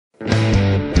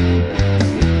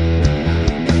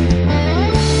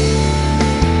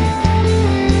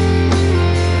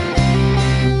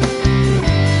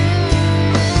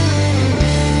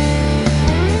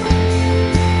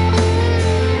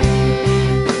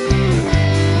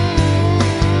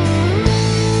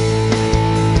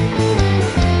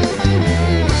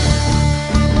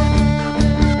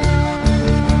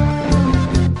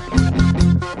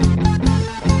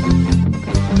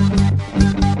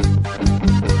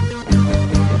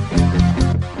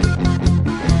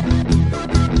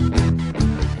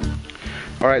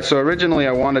Alright, so originally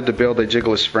I wanted to build a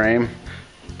jigless frame,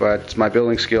 but my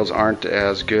building skills aren't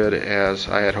as good as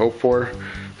I had hoped for.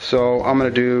 So I'm going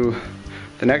to do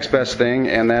the next best thing,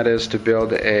 and that is to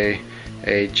build a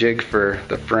jig for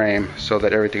the frame so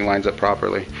that everything lines up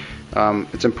properly.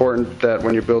 It's important that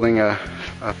when you're building a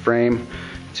frame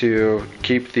to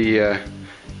keep the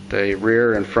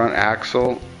rear and front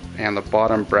axle and the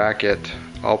bottom bracket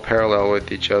all parallel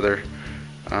with each other,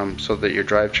 so that your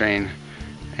drivetrain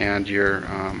and your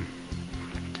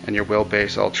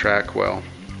wheelbase all track well.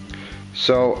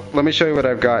 So let me show you what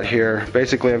I've got here.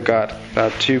 Basically, I've got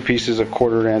 2 pieces of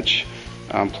 1/4 inch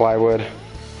plywood,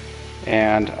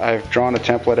 and I've drawn a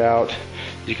template out.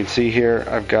 You can see here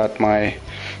I've got my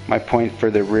point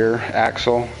for the rear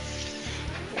axle,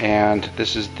 and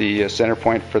this is the center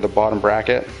point for the bottom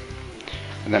bracket,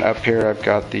 and then up here I've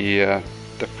got the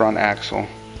front axle.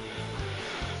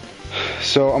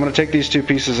 So I'm going to take these 2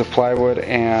 pieces of plywood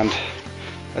and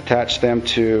attach them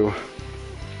to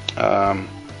a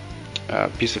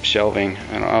piece of shelving,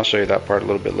 and I'll show you that part a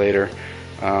little bit later.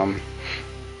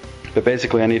 But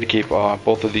basically I need to keep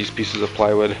both of these pieces of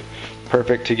plywood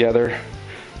perfect together.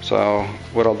 So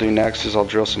what I'll do next is I'll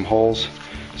drill some holes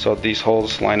so these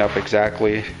holes line up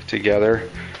exactly together,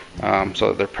 so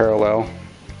that they're parallel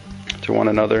to one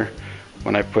another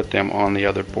when I put them on the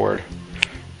other board.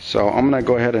 So I'm going to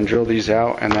go ahead and drill these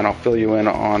out, and then I'll fill you in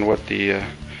on what the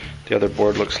other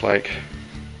board looks like.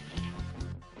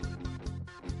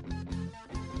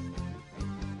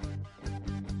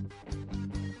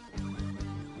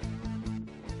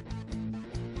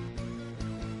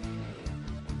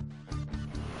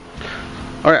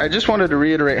 Alright, I just wanted to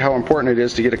reiterate how important it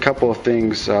is to get a couple of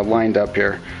things lined up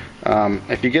here.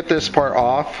 If you get this part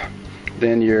off,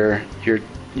 then your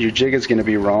jig is going to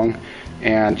be wrong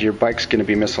and your bike's going to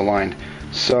be misaligned.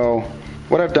 So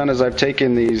what I've done is I've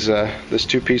taken these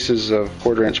 2 pieces of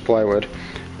 1/4 inch plywood,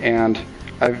 and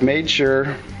I've made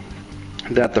sure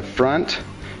that the front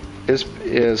is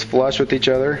flush with each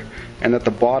other and that the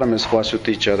bottom is flush with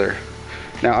each other.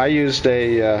 Now I used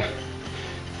a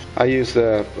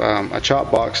chop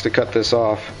box to cut this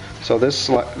off, so this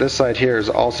side here is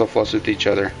also flush with each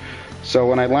other. So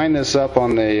when I line this up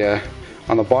on the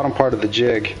bottom part of the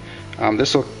jig,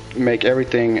 this will make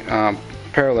everything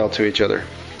parallel to each other.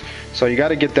 So you got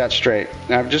to get that straight.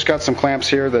 Now I've just got some clamps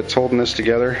here that's holding this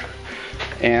together,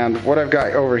 and what I've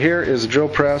got over here is a drill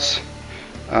press.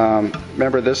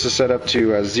 Remember, this is set up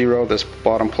to 0, this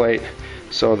bottom plate,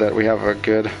 so that we have a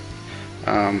good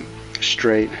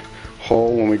straight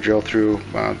hole when we drill through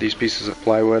these pieces of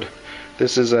plywood.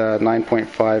 This is a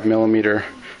 9.5 millimeter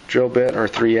drill bit, or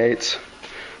 3/8.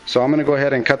 So I'm going to go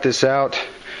ahead and cut this out.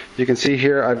 You can see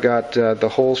here I've got the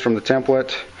holes from the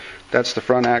template. That's the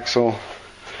front axle.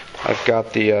 I've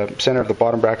got the center of the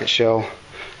bottom bracket shell,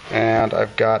 and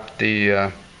I've got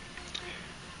the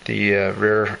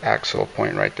rear axle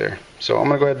point right there. So I'm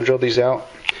going to go ahead and drill these out,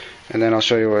 and then I'll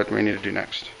show you what we need to do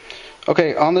next.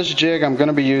 Okay, on this jig I'm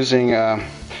going to be using a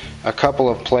couple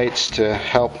of plates to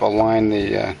help align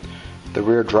the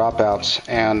rear dropouts,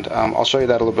 and I'll show you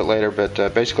that a little bit later, but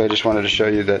basically I just wanted to show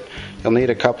you that you'll need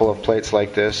a couple of plates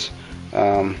like this,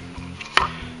 and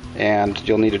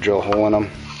you'll need to drill a hole in them.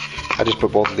 I just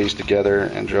put both of these together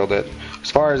and drilled it.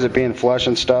 As far as it being flush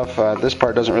and stuff, this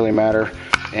part doesn't really matter,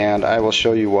 and I will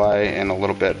show you why in a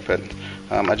little bit, but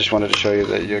I just wanted to show you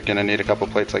that you're going to need a couple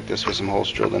plates like this with some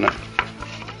holes drilled in it.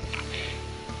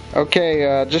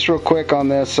 Okay, just real quick on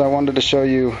this, I wanted to show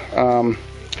you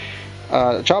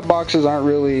chop boxes aren't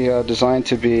really designed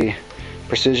to be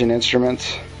precision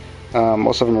instruments.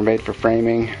 Most of them are made for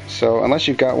framing, so unless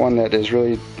you've got one that is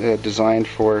really designed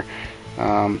for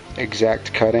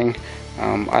exact cutting,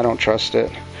 I don't trust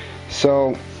it.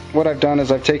 So what I've done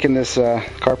is I've taken this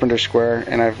carpenter square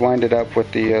and I've lined it up with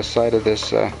the side of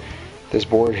this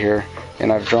board here,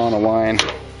 and I've drawn a line,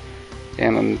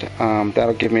 and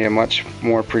that'll give me a much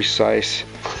more precise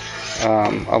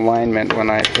alignment when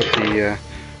I put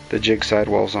the jig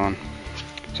sidewalls on.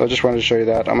 So I just wanted to show you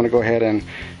that. I'm going to go ahead and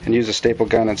use a staple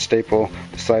gun and staple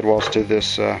the sidewalls to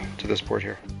this board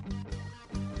here.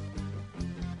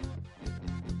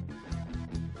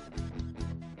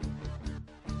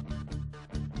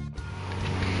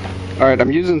 Alright,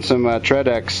 I'm using some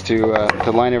Treadex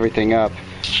to line everything up.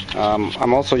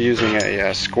 I'm also using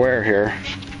a square here.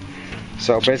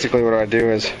 So basically what I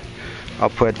do is I'll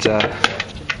put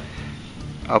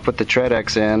the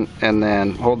Treadex in and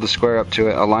then hold the square up to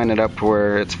it, align it up to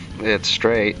where it's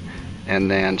straight, and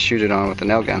then shoot it on with the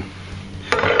nail gun.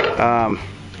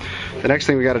 The next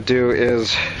thing we got to do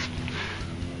is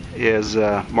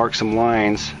mark some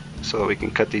lines so that we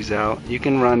can cut these out. You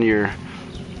can run your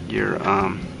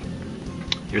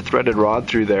your threaded rod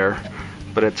through there,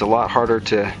 but it's a lot harder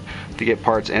to get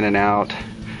parts in and out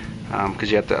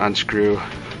because you have to unscrew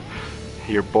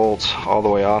your bolts all the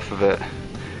way off of it,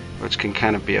 which can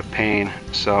kind of be a pain.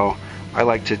 So I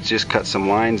like to just cut some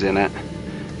lines in it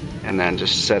and then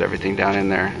just set everything down in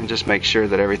there and just make sure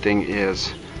that everything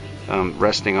is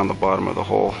resting on the bottom of the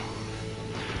hole.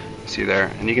 See there,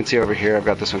 and you can see over here I've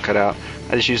got this one cut out.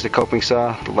 I just used the coping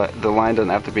saw. The line doesn't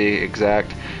have to be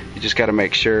exact. You just got to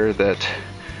make sure that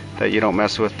you don't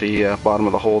mess with the bottom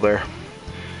of the hole there.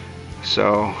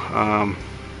 So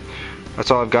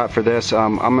that's all I've got for this.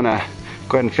 I'm gonna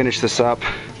go ahead and finish this up,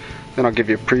 then I'll give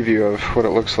you a preview of what it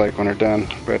looks like when we're done.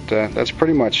 But that's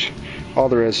pretty much all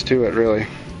there is to it, really.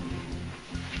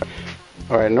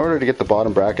 Alright, in order to get the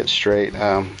bottom bracket straight,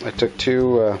 I took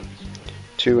two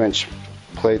 2-inch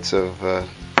plates of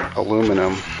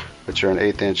aluminum, which are an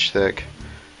 1/8 inch thick,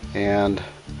 and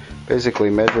basically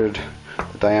measured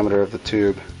the diameter of the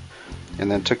tube, and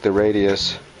then took the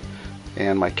radius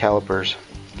and my calipers,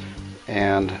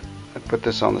 and I put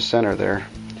this on the center there.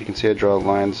 You can see I draw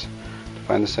lines to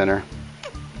find the center.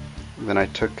 Then I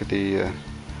took the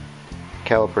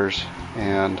calipers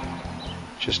and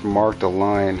just marked a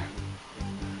line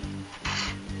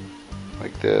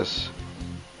like this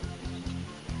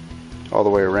all the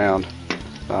way around,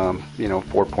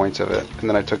 4 points of it, and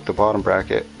then I took the bottom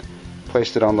bracket,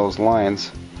 placed it on those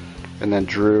lines, and then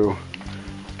drew a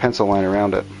pencil line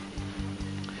around it.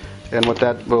 And what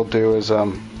that will do is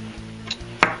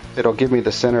it'll give me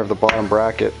the center of the bottom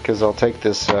bracket, because I'll take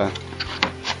this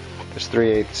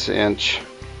 3/8 inch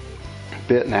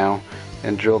bit now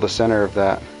and drill the center of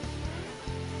that,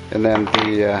 and then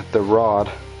the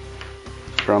rod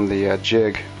from the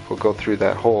jig will go through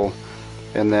that hole,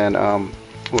 and then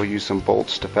we'll use some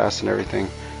bolts to fasten everything.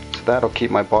 So that'll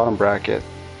keep my bottom bracket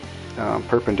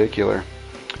perpendicular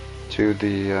to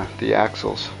the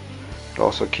axles. It'll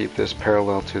also keep this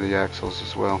parallel to the axles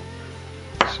as well.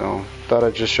 So thought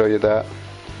I'd just show you that.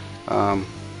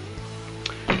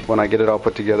 When I get it all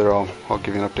put together, I'll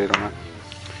give you an update on that.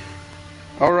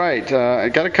 Alright, I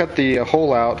got to cut the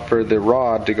hole out for the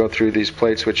rod to go through these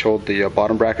plates which hold the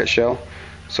bottom bracket shell.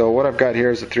 So what I've got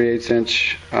here is a 3/8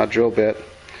 inch drill bit,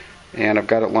 and I've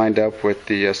got it lined up with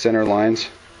the center lines,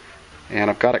 and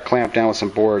I've got it clamped down with some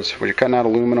boards. When you're cutting out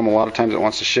aluminum, a lot of times it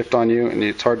wants to shift on you, and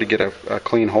it's hard to get a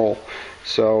clean hole.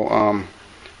 So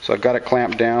I've got it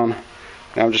clamped down.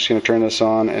 Now I'm just going to turn this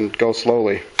on and go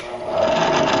slowly.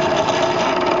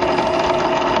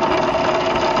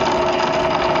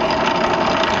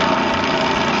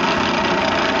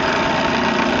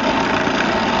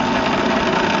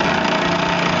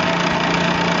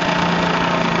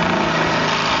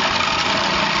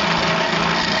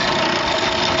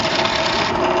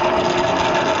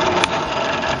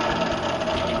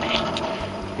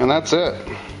 And that's it.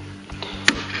 You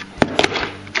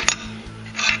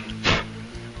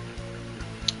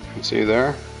can see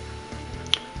there.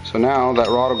 So now that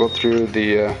rod will go through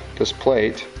this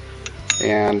plate,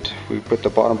 and we put the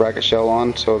bottom bracket shell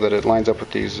on so that it lines up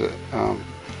with these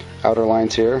outer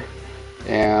lines here,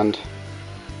 and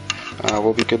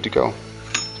we'll be good to go.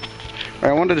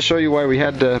 I wanted to show you why we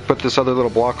had to put this other little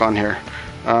block on here.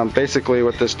 Basically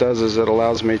what this does is it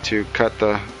allows me to cut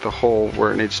the hole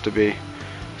where it needs to be.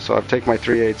 So I've taken my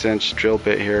 3/8 inch drill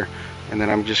bit here, and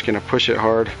then I'm just going to push it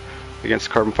hard against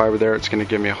the carbon fiber there. It's going to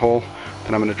give me a hole,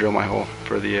 and I'm going to drill my hole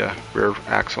for the rear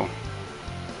axle.